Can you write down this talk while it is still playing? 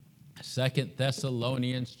2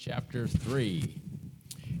 Thessalonians chapter 3.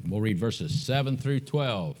 We'll read verses 7 through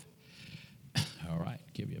 12. All right,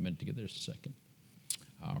 give you a minute to get there a second.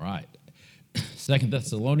 All right. 2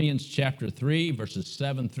 Thessalonians chapter 3, verses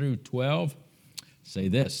 7 through 12 say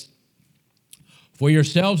this. For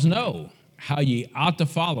yourselves know how ye ought to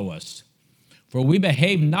follow us. For we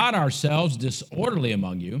behave not ourselves disorderly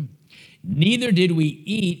among you, neither did we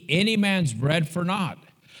eat any man's bread for naught,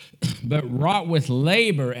 but wrought with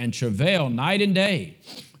labor and travail night and day,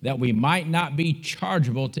 that we might not be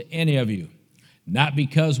chargeable to any of you. Not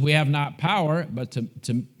because we have not power, but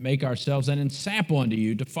to make ourselves an ensample unto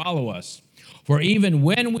you to follow us. For even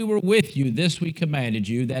when we were with you, this we commanded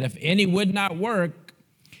you, that if any would not work,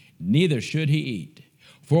 neither should he eat.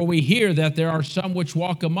 For we hear that there are some which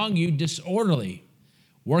walk among you disorderly,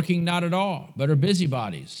 working not at all, but are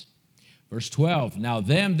busybodies. Verse 12, now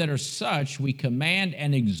them that are such we command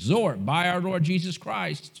and exhort by our Lord Jesus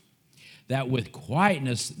Christ, that with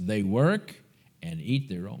quietness they work and eat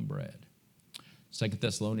their own bread. 2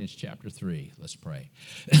 Thessalonians chapter 3, let's pray.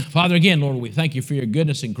 Father, again, Lord, we thank you for your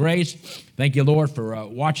goodness and grace. Thank you, Lord, for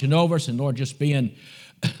watching over us, and Lord, just being,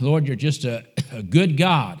 Lord, you're just a good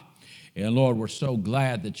God. And Lord, we're so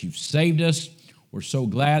glad that you've saved us. We're so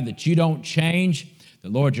glad that you don't change,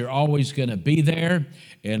 that, Lord, you're always going to be there.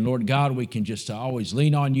 And Lord God, we can just always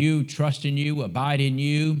lean on you, trust in you, abide in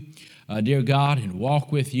you, dear God, and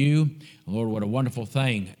walk with you. And Lord, what a wonderful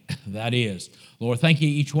thing that is. Lord, thank you,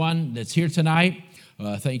 each one that's here tonight.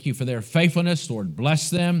 Thank you for their faithfulness. Lord, bless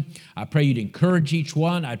them. I pray you'd encourage each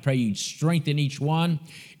one. I pray you'd strengthen each one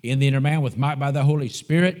in the inner man with might by the Holy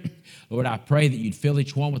Spirit. Lord, I pray that you'd fill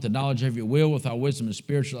each one with the knowledge of your will, with all wisdom and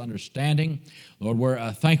spiritual understanding. Lord,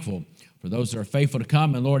 we're thankful for those that are faithful to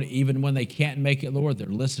come. And Lord, even when they can't make it, Lord, they're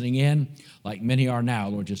listening in like many are now.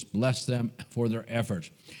 Lord, just bless them for their efforts.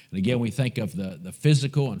 And again, we think of the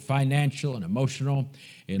physical and financial and emotional.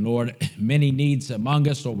 And Lord, many needs among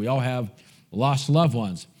us. Lord, we all have lost loved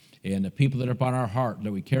ones and the people that are upon our heart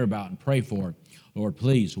that we care about and pray for. Lord,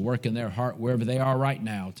 please work in their heart wherever they are right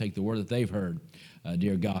now. Take the word that they've heard,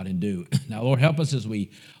 dear God, and do. Now, Lord, help us as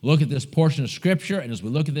we look at this portion of Scripture and as we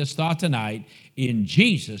look at this thought tonight. In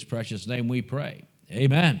Jesus' precious name we pray.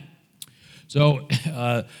 Amen. So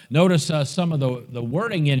notice some of the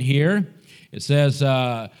wording in here. It says,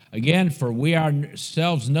 again, for we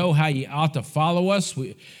ourselves know how ye ought to follow us.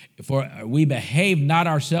 For we behave not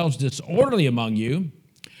ourselves disorderly among you,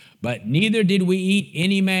 but neither did we eat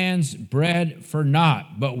any man's bread for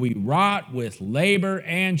naught, but we wrought with labor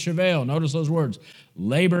and travail. Notice those words,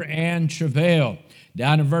 labor and travail.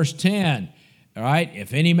 Down in verse 10, all right,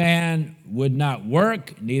 if any man would not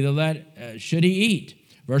work, neither should he eat.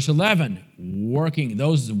 Verse 11,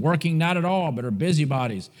 those working not at all, but are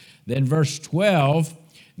busybodies. Then verse 12,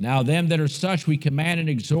 now them that are such we command and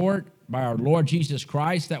exhort by our Lord Jesus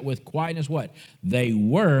Christ, that with quietness, what? They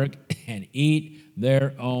work and eat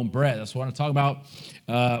their own bread. That's what I want to talk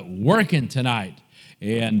about working tonight.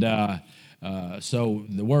 And so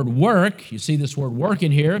the word work, you see this word work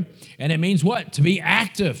in here, and it means what? To be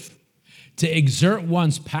active, to exert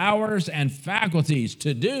one's powers and faculties,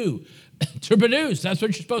 to do, to produce. That's what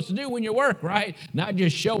you're supposed to do when you work, right? Not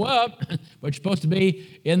just show up, but you're supposed to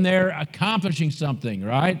be in there accomplishing something,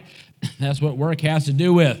 right? That's what work has to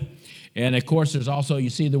do with. And of course, there's also, you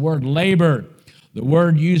see the word labor. The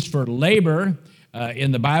word used for labor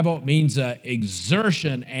in the Bible means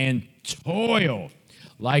exertion and toil.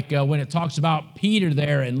 Like when it talks about Peter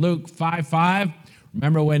there in Luke 5:5.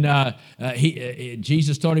 Remember when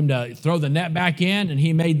Jesus told him to throw the net back in, and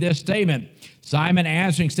he made this statement. Simon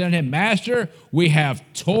answering said to him, Master, we have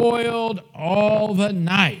toiled all the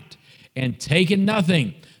night and taken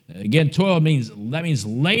nothing. Again, toil means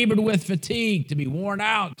labored with fatigue, to be worn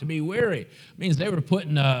out, to be weary. It means they were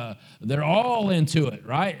putting their all into it,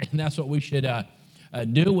 right? And that's what we should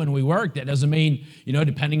do when we work. That doesn't mean,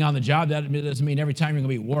 depending on the job, that doesn't mean every time you're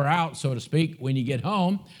going to be wore out, so to speak, when you get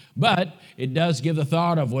home. But it does give the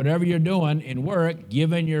thought of whatever you're doing in work,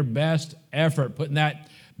 giving your best effort, putting that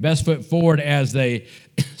best foot forward, as they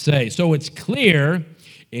say. So it's clear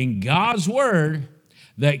in God's word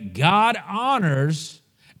that God honors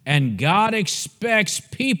and God expects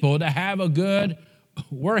people to have a good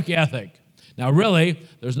work ethic. Now, really,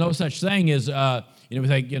 there's no such thing as, we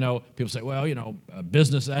think, people say, well,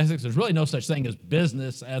 business ethics. There's really no such thing as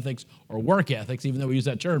business ethics or work ethics, even though we use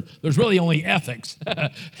that term. There's really only ethics,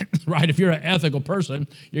 right? If you're an ethical person,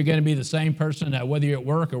 you're going to be the same person whether you're at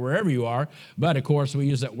work or wherever you are. But, of course, we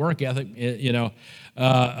use that work ethic,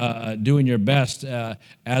 doing your best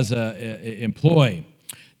as an employee.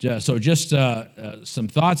 So just some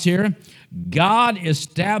thoughts here. God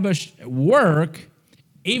established work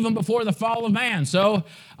even before the fall of man. So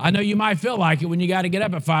I know you might feel like it when you got to get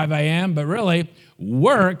up at 5 a.m., but really,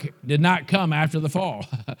 work did not come after the fall,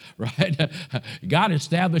 right? God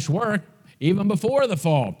established work even before the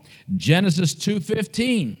fall. Genesis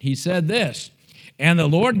 2:15, he said this, and the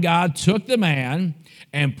Lord God took the man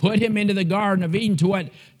and put him into the Garden of Eden to what?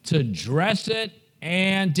 To dress it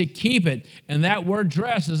and to keep it. And that word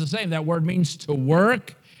dress is the same. That word means to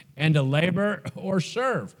work and to labor or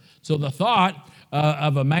serve. So the thought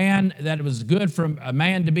of a man, that it was good for a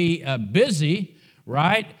man to be busy,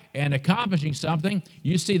 right, and accomplishing something,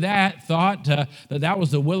 you see that thought that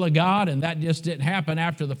was the will of God, and that just didn't happen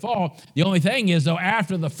after the fall. The only thing is, though,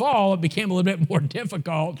 after the fall, it became a little bit more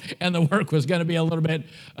difficult, and the work was going to be a little bit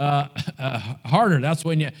harder. That's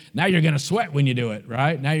when now you're going to sweat when you do it,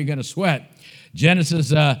 right? Now you're going to sweat.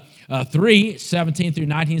 Genesis 3:17 through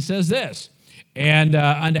 19 says this, and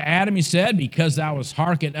unto Adam he said, because thou hast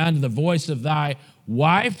hearkened unto the voice of thy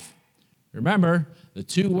wife. Remember, the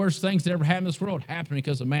two worst things that ever happened in this world happened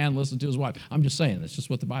because a man listened to his wife. I'm just saying, that's just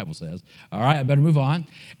what the Bible says. All right, I better move on.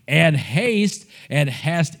 And haste, and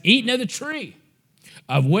hast eaten of the tree,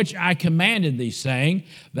 of which I commanded thee, saying,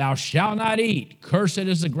 thou shalt not eat. Cursed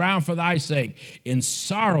is the ground for thy sake. In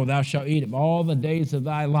sorrow thou shalt eat of all the days of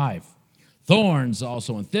thy life. Thorns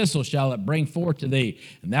also and thistles shall it bring forth to thee,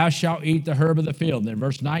 and thou shalt eat the herb of the field. And then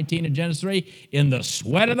verse 19 of Genesis 3, in the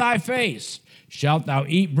sweat of thy face shalt thou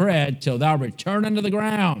eat bread till thou return unto the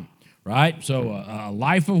ground, right? So a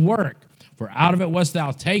life of work. For out of it wast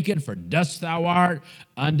thou taken, for dust thou art,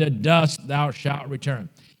 unto dust thou shalt return.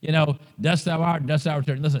 You know, dust thou art, dust thou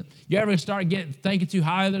return. Listen, you ever start thinking too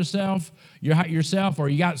high of yourself, or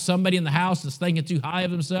you got somebody in the house that's thinking too high of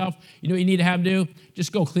himself? You know what you need to have him do?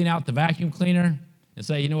 Just go clean out the vacuum cleaner and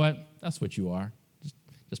say, you know what? That's what you are.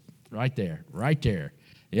 Just right there, right there.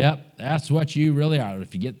 Yep, that's what you really are.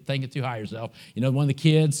 If you get thinking too high of yourself, you know, one of the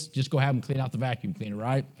kids, just go have them clean out the vacuum cleaner,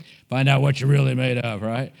 right? Find out what you're really made of,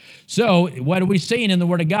 right? So what are we seeing in the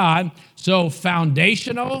Word of God? So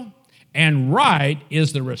foundational and right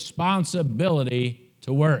is the responsibility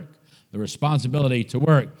to work. The responsibility to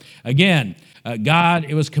work. Again, God,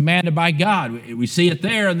 it was commanded by God. We see it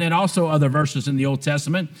there, and then also other verses in the Old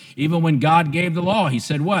Testament. Even when God gave the law, he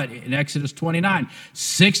said what? In Exodus 29,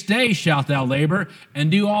 6 days shalt thou labor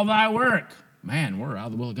and do all thy work. Man, we're out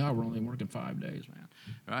of the will of God. We're only working 5 days, man.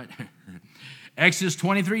 Right? Exodus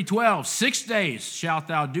 23:12, 6 days shalt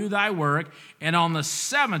thou do thy work, and on the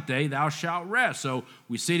seventh day thou shalt rest. So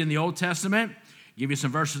we see it in the Old Testament. Give you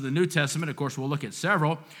some verses of the New Testament. Of course, we'll look at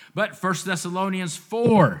several. But 1 Thessalonians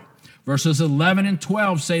 4, verses 11 and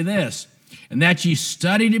 12 say this, and that ye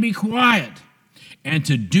study to be quiet, and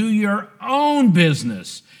to do your own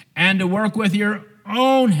business, and to work with your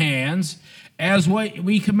own hands, as what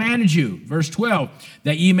we commanded you. Verse 12,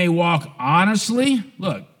 that ye may walk honestly,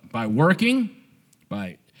 look, by working,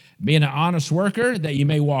 by being an honest worker, that you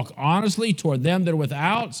may walk honestly toward them that are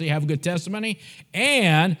without, so you have a good testimony,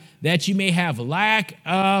 and that you may have lack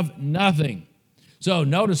of nothing. So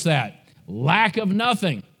notice that, lack of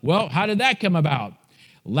nothing. Well, how did that come about?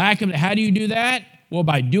 How do you do that? Well,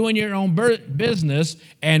 by doing your own business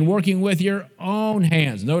and working with your own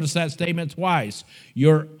hands. Notice that statement twice.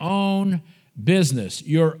 Your own business,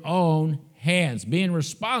 your own hands. Being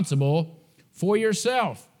responsible for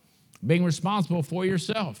yourself. Being responsible for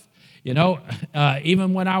yourself. You know,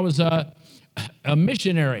 even when I was a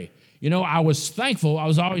missionary, you know, I was thankful. I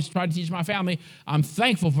was always trying to teach my family. I'm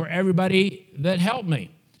thankful for everybody that helped me.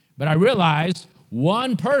 But I realized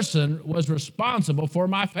one person was responsible for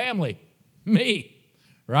my family, me,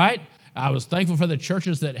 right? I was thankful for the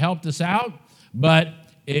churches that helped us out, but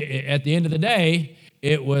at the end of the day,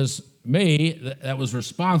 it was me that was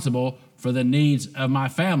responsible for the needs of my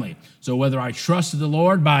family. So whether I trusted the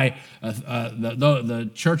Lord by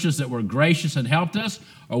the churches that were gracious and helped us,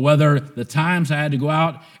 or whether the times I had to go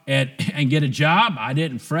out and get a job, I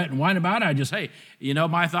didn't fret and whine about it. I just, hey, you know,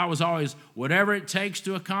 my thought was always, whatever it takes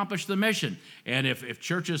to accomplish the mission. And if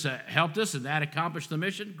churches helped us and that accomplished the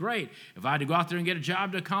mission, great. If I had to go out there and get a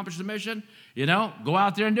job to accomplish the mission, you know, go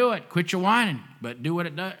out there and do it. Quit your whining, but do what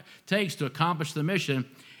it takes to accomplish the mission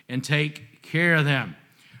and take care of them,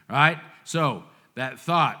 right? So that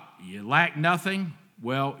thought, you lack nothing,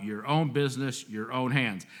 well, your own business, your own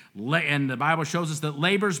hands. And the Bible shows us that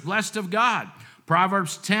labor's blessed of God.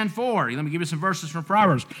 Proverbs 10:4. Let me give you some verses from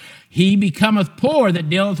Proverbs. He becometh poor that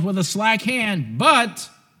dealeth with a slack hand, but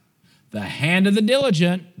the hand of the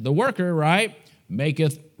diligent, the worker, right,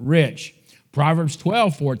 maketh rich. Proverbs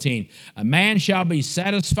 12:14. A man shall be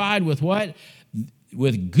satisfied with what?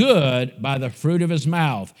 With good by the fruit of his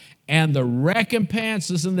mouth. And the recompense,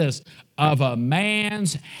 listen to this, of a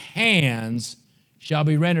man's hands shall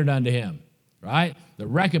be rendered unto him, right? The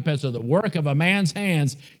recompense of the work of a man's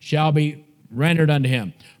hands shall be rendered unto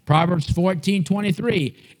him. Proverbs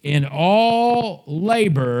 14:23, in all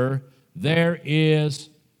labor there is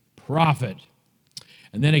profit.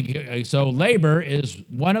 And then, so labor is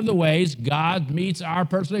one of the ways God meets our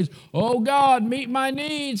personal needs. Oh, God, meet my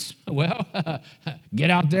needs. Well, get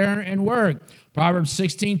out there and work. Proverbs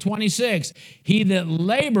 16:26, he that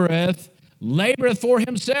laboreth for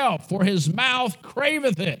himself, for his mouth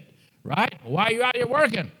craveth it. Right? Why are you out here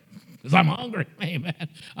working? Because I'm hungry. Amen.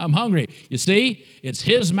 I'm hungry. You see, it's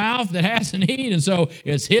his mouth that has the need, and so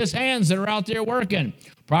it's his hands that are out there working.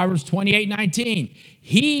 Proverbs 28:19,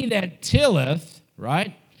 he that tilleth,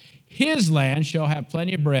 right, his land shall have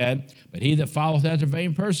plenty of bread, but he that followeth after a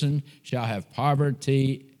vain person shall have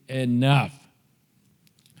poverty enough.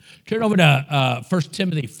 Turn over to 1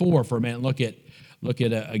 Timothy 4 for a minute. Look at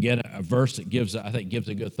again, a verse that gives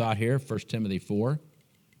a good thought here. 1 Timothy 4.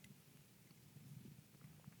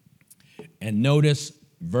 And notice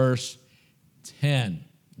verse 10.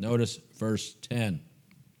 Notice verse 10.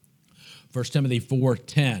 1 Timothy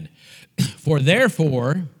 4:10. For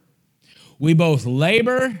therefore we both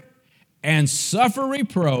labor and suffer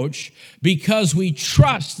reproach because we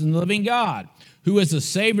trust in the living God, who is the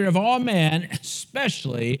Savior of all men,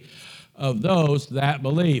 especially of those that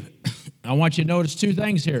believe. I want you to notice two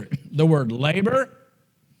things here. The word labor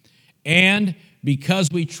and because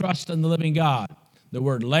we trust in the living God. The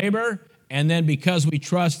word labor and then because we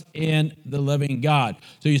trust in the living God.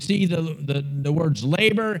 So you see the words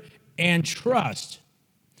labor and trust.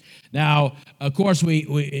 Now, of course,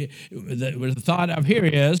 the thought of here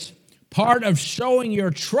is part of showing your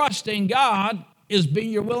trust in God is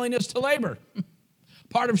your willingness to labor.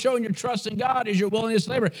 Part of showing your trust in God is your willingness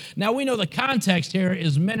to labor. Now, we know the context here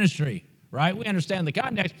is ministry, right? We understand the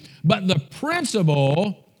context, but the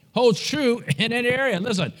principle holds true in any area.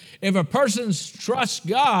 Listen, if a person trusts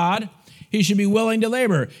God, he should be willing to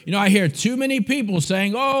labor. You know, I hear too many people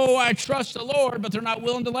saying, oh, I trust the Lord, but they're not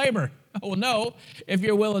willing to labor. Oh, no. If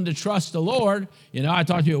you're willing to trust the Lord, I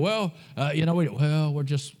talk to you, we're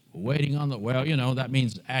just waiting on that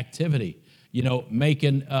means activity,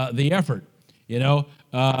 making the effort.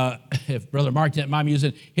 If Brother Mark didn't mind me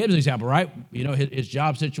using his example, right? His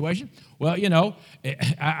job situation. Well,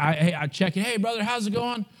 I check in, hey, brother, how's it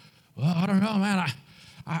going? Well, I don't know, man.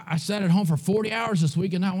 I sat at home for 40 hours this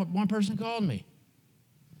week and not one person called me.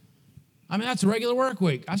 I mean, that's a regular work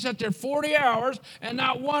week. I sat there 40 hours and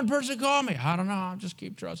not one person called me. I don't know. I'll just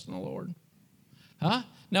keep trusting the Lord. Huh?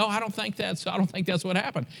 No, I don't think that's what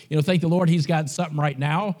happened. Thank the Lord he's got something right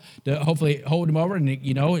now to hopefully hold him over and,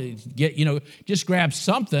 just grab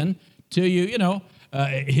something till you,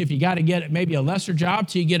 if you got to get maybe a lesser job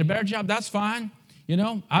till you get a better job, that's fine.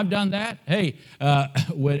 I've done that. Hey,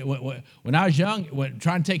 when I was young,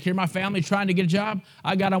 trying to take care of my family, trying to get a job,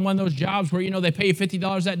 I got on one of those jobs where, they pay you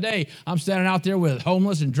 $50 that day. I'm standing out there with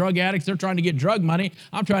homeless and drug addicts. They're trying to get drug money.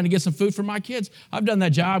 I'm trying to get some food for my kids. I've done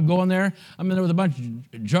that job, going there. I'm in there with a bunch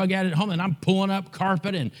of drug addicts at home, and I'm pulling up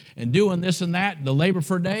carpet and doing this and that, the labor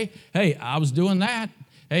for a day. Hey, I was doing that.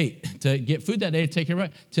 Hey, to get food that day, to take care of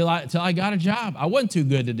it, till I got a job. I wasn't too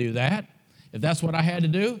good to do that. If that's what I had to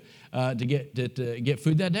do, to get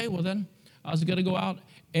food that day, well, then I was going to go out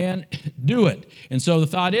and do it. And so the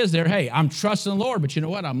thought is there, hey, I'm trusting the Lord, but you know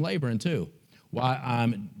what? I'm laboring too while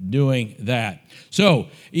I'm doing that. So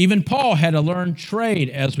even Paul had to learn trade,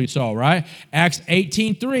 as we saw, right? Acts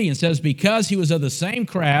 18:3, and says, because he was of the same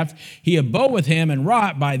craft, he abode with him and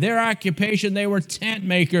wrought. By their occupation, they were tent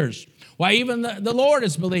makers. Why, even the Lord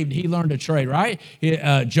is believed he learned a trade, right?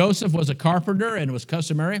 Joseph was a carpenter, and it was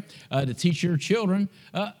customary to teach your children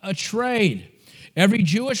a trade. Every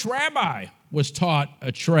Jewish rabbi was taught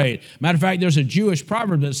a trade. Matter of fact, there's a Jewish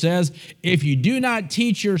proverb that says, if you do not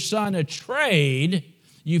teach your son a trade,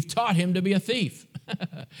 you've taught him to be a thief.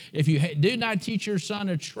 If you do not teach your son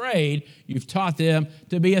a trade, you've taught them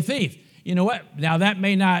to be a thief. You know what? Now, that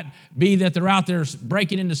may not be that they're out there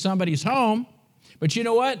breaking into somebody's home, but you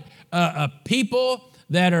know what? People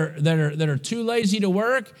that are too lazy to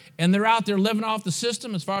work and they're out there living off the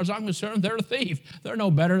system, as far as I'm concerned, they're a thief. They're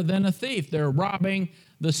no better than a thief. They're robbing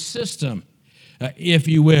the system, if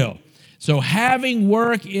you will. So having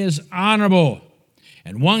work is honorable,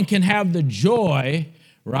 and one can have the joy,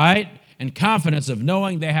 right, and confidence of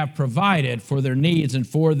knowing they have provided for their needs and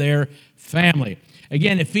for their family.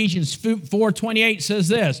 Again, Ephesians 4:28 says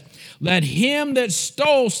this, let him that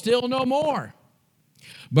stole steal no more,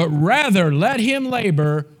 but rather let him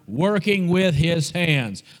labor, working with his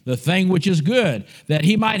hands, the thing which is good, that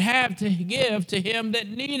he might have to give to him that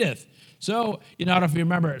needeth. So, I don't know if you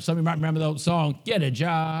remember, some of you might remember the old song, Get a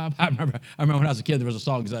Job. I remember when I was a kid, there was a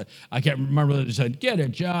song, I can't remember that it said, Get a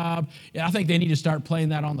Job. Yeah, I think they need to start playing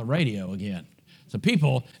that on the radio again. So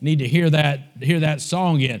people need to hear that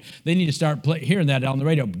song again. They need to start hearing that on the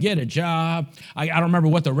radio. Get a job. I don't remember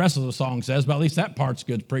what the rest of the song says, but at least that part's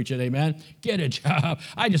good to preach it, amen? Get a job.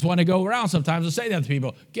 I just want to go around sometimes and say that to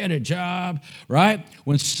people. Get a job, right?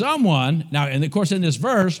 When someone, now, and of course in this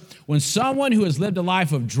verse, when someone who has lived a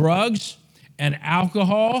life of drugs and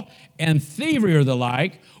alcohol and thievery or the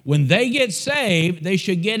like, when they get saved, they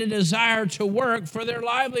should get a desire to work for their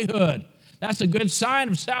livelihood. That's a good sign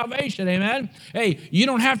of salvation, amen? Hey, you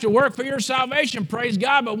don't have to work for your salvation, praise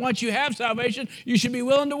God, but once you have salvation, you should be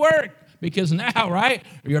willing to work because now, right,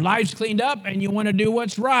 your life's cleaned up and you want to do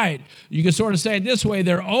what's right. You can sort of say it this way,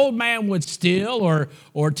 their old man would steal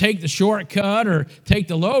or take the shortcut or take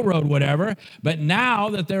the low road, whatever, but now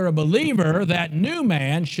that they're a believer, that new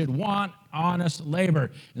man should want honest labor.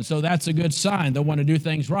 And so that's a good sign. They want to do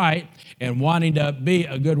things right, and wanting to be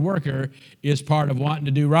a good worker is part of wanting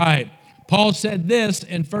to do right. Paul said this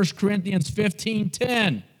in 1 Corinthians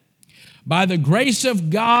 15:10, by the grace of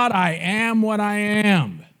God I am what I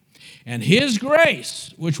am, and his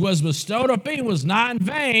grace, which was bestowed upon me, was not in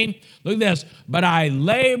vain. Look at this, but I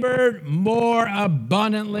labored more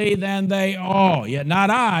abundantly than they all. Yet not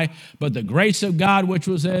I, but the grace of God which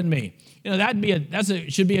was in me. That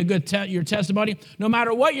should be a good your testimony, no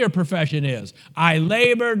matter what your profession is. I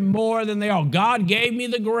labored more than they all. God gave me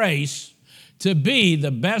the grace to be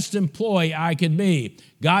the best employee I could be.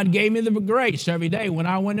 God gave me the grace every day when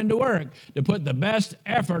I went into work to put the best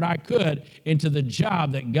effort I could into the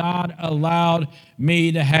job that God allowed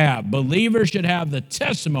me to have. Believers should have the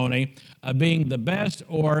testimony of being the best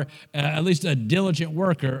or at least a diligent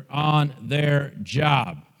worker on their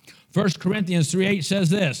job. 1 Corinthians 3:8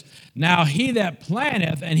 says this, now he that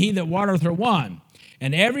planteth and he that watereth are one,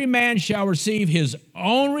 and every man shall receive his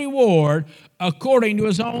own reward according to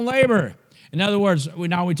his own labor. In other words,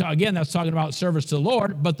 that's talking about service to the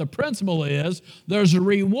Lord, but the principle is there's a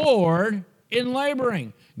reward in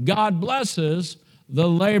laboring. God blesses the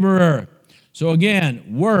laborer. So again,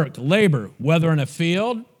 work, labor, whether in a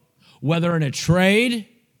field, whether in a trade,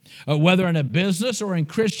 whether in a business or in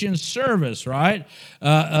Christian service, right?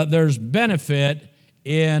 There's benefit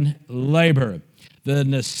in labor. The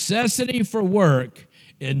necessity for work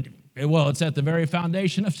it's at the very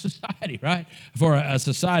foundation of society, right? For a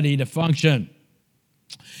society to function.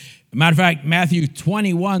 Matter of fact, Matthew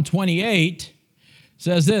 21:28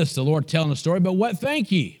 says this, the Lord telling the story, but what think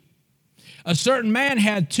ye? A certain man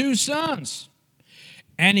had 2 sons,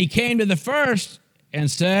 and he came to the first and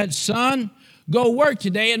said, son, go work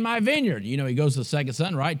today in my vineyard. He goes to the second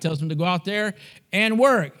son, right? Tells him to go out there and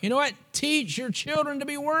work. You know what? Teach your children to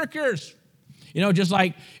be workers.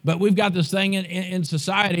 But we've got this thing in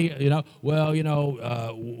society, they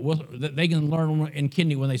can learn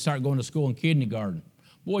when they start going to school in kindergarten.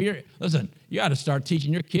 Boy, you got to start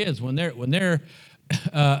teaching your kids when they're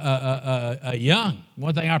young.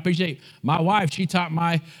 One thing I appreciate, my wife, she taught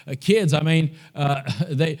my kids. I mean,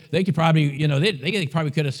 they could probably, they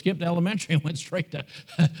probably could have skipped elementary and went straight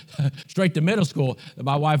to middle school.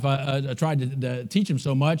 My wife tried to teach them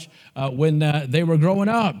so much when they were growing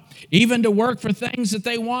up, even to work for things that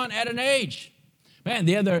they want at an age. Man,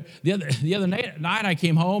 the other night I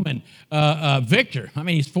came home and Victor,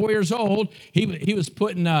 he's 4 years old. He was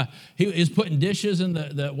putting dishes in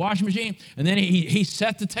the washing machine, and then he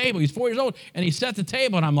set the table. He's 4 years old, and he set the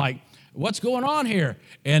table, and I'm like, what's going on here?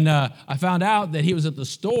 And I found out that he was at the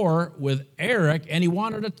store with Eric, and he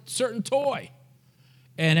wanted a certain toy.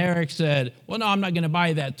 And Eric said, well, no, I'm not going to buy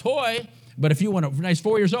you that toy, but if you want to, he's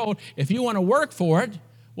 4 years old, if you want to work for it,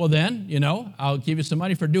 well, then, I'll give you some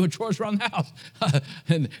money for doing chores around the house.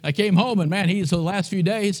 And I came home, and man, the last few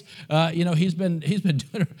days, he's been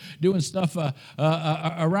doing stuff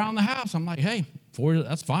around the house. I'm like, hey,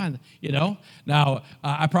 that's fine, Now,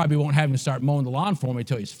 I probably won't have him start mowing the lawn for me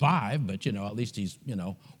until he's 5, but, at least he's,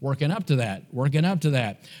 working up to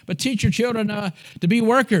that. But teach your children to be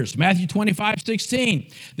workers. Matthew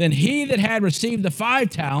 25:16. Then he that had received the 5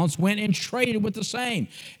 talents went and traded with the same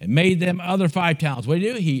and made them other 5 talents. What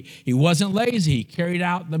did he do? He wasn't lazy. He carried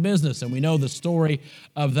out the business, and we know the story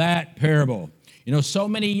of that parable. So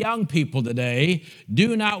many young people today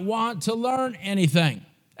do not want to learn anything.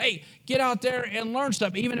 Hey, get out there and learn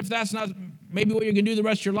stuff, even if that's not maybe what you're going to do the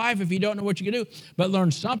rest of your life if you don't know what you can do, but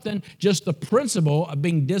learn something, just the principle of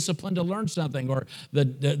being disciplined to learn something, or the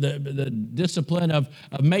discipline of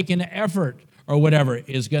making an effort, or whatever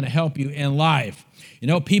is going to help you in life. You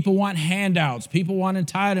know, people want handouts. People want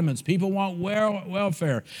entitlements. People want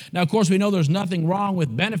welfare. Now, of course, we know there's nothing wrong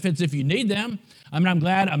with benefits if you need them. I mean, I'm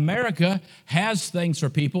glad America has things for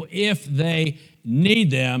people if they need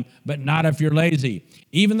them, but not if you're lazy.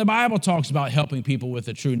 Even the Bible talks about helping people with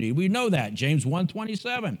a true need. We know that. James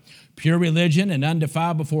 1:27, pure religion and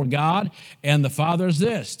undefiled before God and the Father is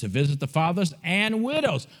this, to visit the fatherless and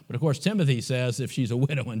widows. But of course, Timothy says if she's a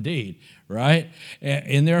widow indeed, right?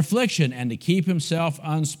 In their affliction and to keep himself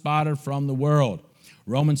unspotted from the world.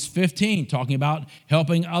 Romans 15, talking about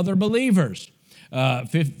helping other believers.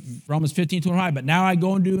 Romans 15:25, but now I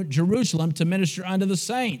go into Jerusalem to minister unto the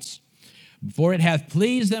saints. For it hath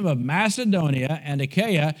pleased them of Macedonia and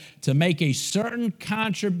Achaia to make a certain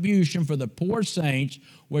contribution for the poor saints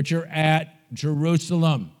which are at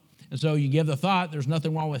Jerusalem. And so you give the thought, there's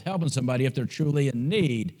nothing wrong with helping somebody if they're truly in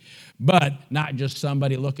need, but not just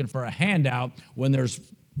somebody looking for a handout when there's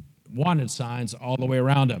wanted signs all the way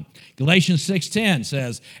around them. Galatians 6:10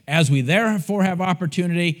 says, as we therefore have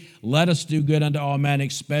opportunity, let us do good unto all men,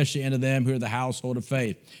 especially unto them who are the household of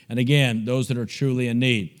faith. And again, those that are truly in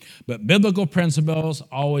need. But biblical principles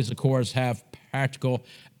always, of course, have practical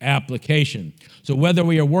application. So whether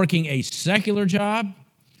we are working a secular job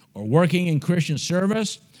or working in Christian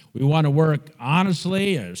service, we want to work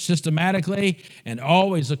honestly or systematically and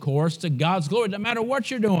always, of course, to God's glory. No matter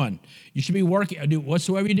what you're doing, you should be working, do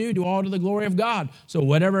whatsoever you do all to the glory of God. So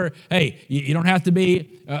whatever, hey, you don't have to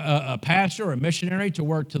be a pastor or a missionary to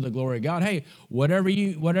work to the glory of God. Hey, whatever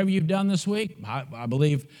you've done this week, I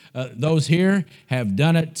believe those here have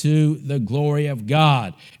done it to the glory of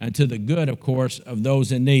God and to the good, of course, of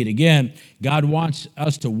those in need. Again, God wants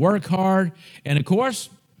us to work hard. And of course,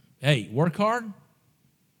 hey, work hard.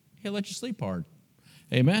 He'll let you sleep hard.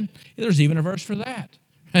 Amen? There's even a verse for that.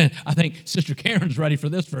 I think Sister Karen's ready for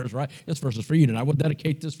this verse, right? This verse is for you, and I will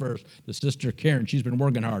dedicate this verse to Sister Karen. She's been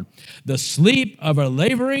working hard. The sleep of a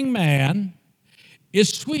laboring man is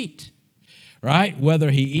sweet, right?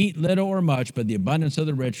 Whether he eat little or much, but the abundance of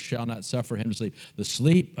the rich shall not suffer him to sleep. The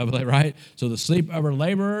sleep of, right? So the sleep of a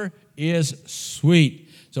laborer is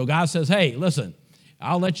sweet. So God says, hey, listen,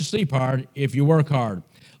 I'll let you sleep hard if you work hard.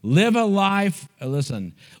 Live a life as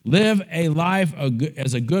a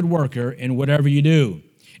good worker in whatever you do.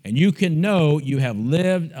 And you can know you have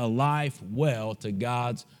lived a life well to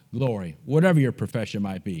God's glory, whatever your profession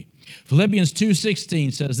might be. Philippians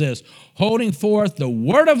 2:16 says this, holding forth the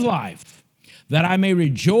word of life, that I may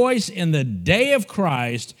rejoice in the day of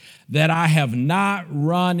Christ, that I have not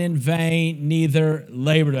run in vain, neither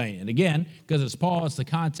labored in vain. And again, because it's Paul, it's the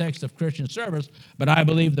context of Christian service, but I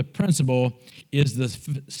believe the principle is the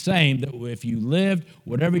same, that if you lived,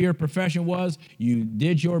 whatever your profession was, you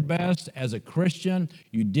did your best as a Christian,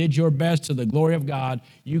 you did your best to the glory of God,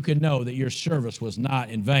 you could know that your service was not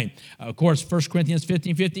in vain. Of course, 1 Corinthians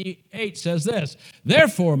 15:58 says this,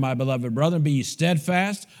 therefore, my beloved brethren, be ye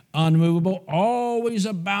steadfast, unmovable, always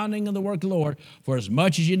abounding in the work of the Lord, for as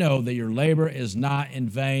much as you know that your labor is not in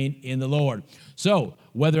vain in the Lord. So,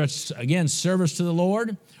 whether it's, again, service to the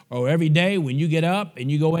Lord, or every day when you get up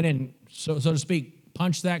and you go in and, so to speak,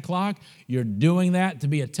 punch that clock, you're doing that to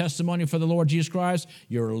be a testimony for the Lord Jesus Christ.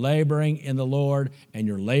 You're laboring in the Lord, and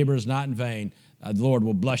your labor is not in vain. The Lord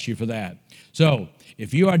will bless you for that. So,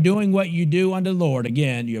 if you are doing what you do unto the Lord,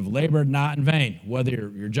 again, you have labored not in vain. Whether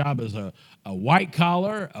your job is a white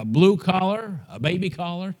collar, a blue collar, a baby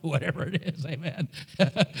collar, whatever it is, amen.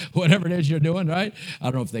 Whatever it is you're doing, right? I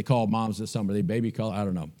don't know if they call moms this somebody baby collar, I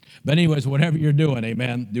don't know. But anyways, whatever you're doing,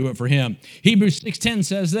 amen, do it for him. Hebrews 6:10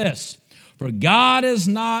 says this, for God is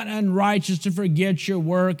not unrighteous to forget your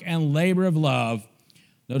work and labor of love,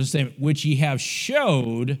 notice the statement, which ye have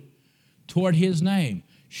showed toward his name.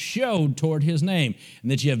 Showed toward his name, and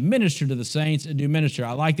that ye have ministered to the saints and do minister.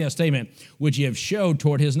 I like that statement, which ye have showed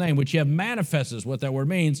toward his name, which ye have manifested is what that word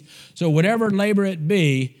means. So whatever labor it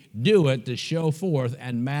be, do it to show forth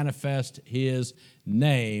and manifest his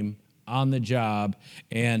name on the job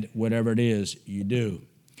and whatever it is you do.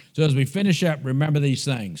 So as we finish up, remember these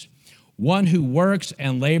things. One who works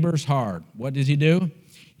and labors hard, what does he do?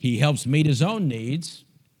 He helps meet his own needs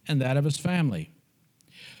and that of his family.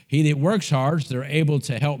 He that works hard, they're able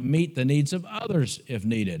to help meet the needs of others if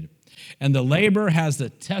needed. And the laborer has the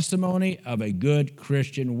testimony of a good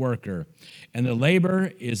Christian worker. And the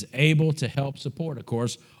laborer is able to help support, of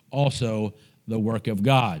course, also the work of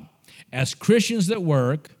God. As Christians that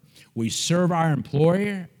work, we serve our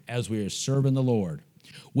employer as we are serving the Lord.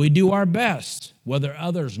 We do our best, whether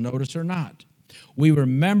others notice or not. We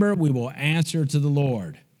remember we will answer to the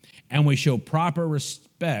Lord, and we show proper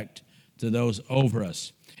respect to those over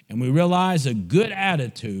us. And we realize a good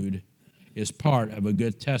attitude is part of a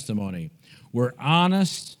good testimony. We're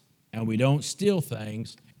honest and we don't steal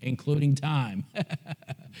things, including time. You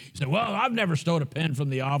say, well, I've never stole a pen from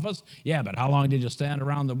the office. Yeah, but how long did you stand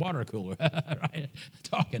around the water cooler? Right?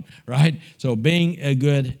 Talking, right? So being a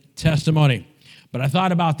good testimony. But I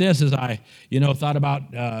thought about this as I, thought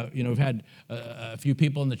about, we've had a few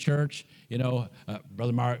people in the church,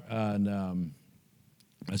 Brother Mark and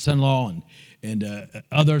my son-in-law and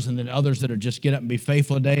others, and then others that are just get up and be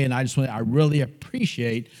faithful today. And I really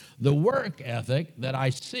appreciate the work ethic that I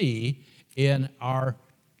see in our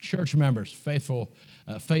church members, faithful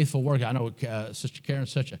work. I know Sister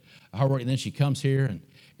Karen's such a hard worker, and then she comes here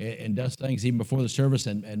and does things even before the service.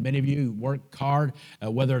 And many of you work hard,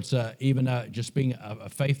 whether it's even just being a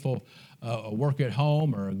faithful worker at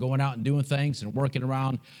home or going out and doing things and working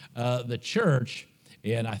around the church.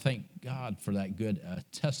 And I thank God for that good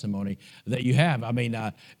testimony that you have. I mean,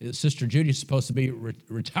 Sister Judy's supposed to be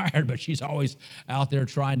retired, but she's always out there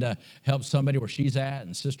trying to help somebody where she's at.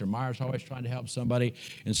 And Sister Myers always trying to help somebody.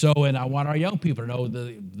 And I want our young people to know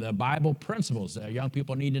the Bible principles. Young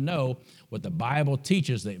people need to know what the Bible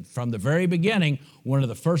teaches. That from the very beginning, one of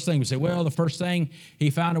the first things we say, well, the first thing he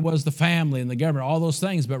founded was the family and the government, all those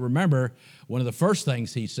things. But remember, one of the first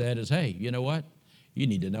things he said is, hey, you know what? You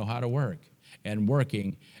need to know how to work. And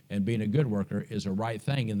working and being a good worker is a right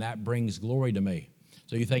thing, and that brings glory to me.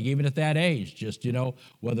 So you think even at that age, just,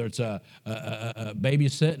 whether it's a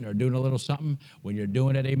babysitting or doing a little something, when you're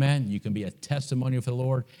doing it, amen, you can be a testimony for the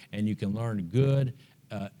Lord, and you can learn good,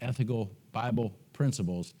 ethical Bible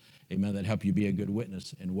principles, amen, that help you be a good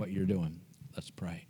witness in what you're doing. Let's pray.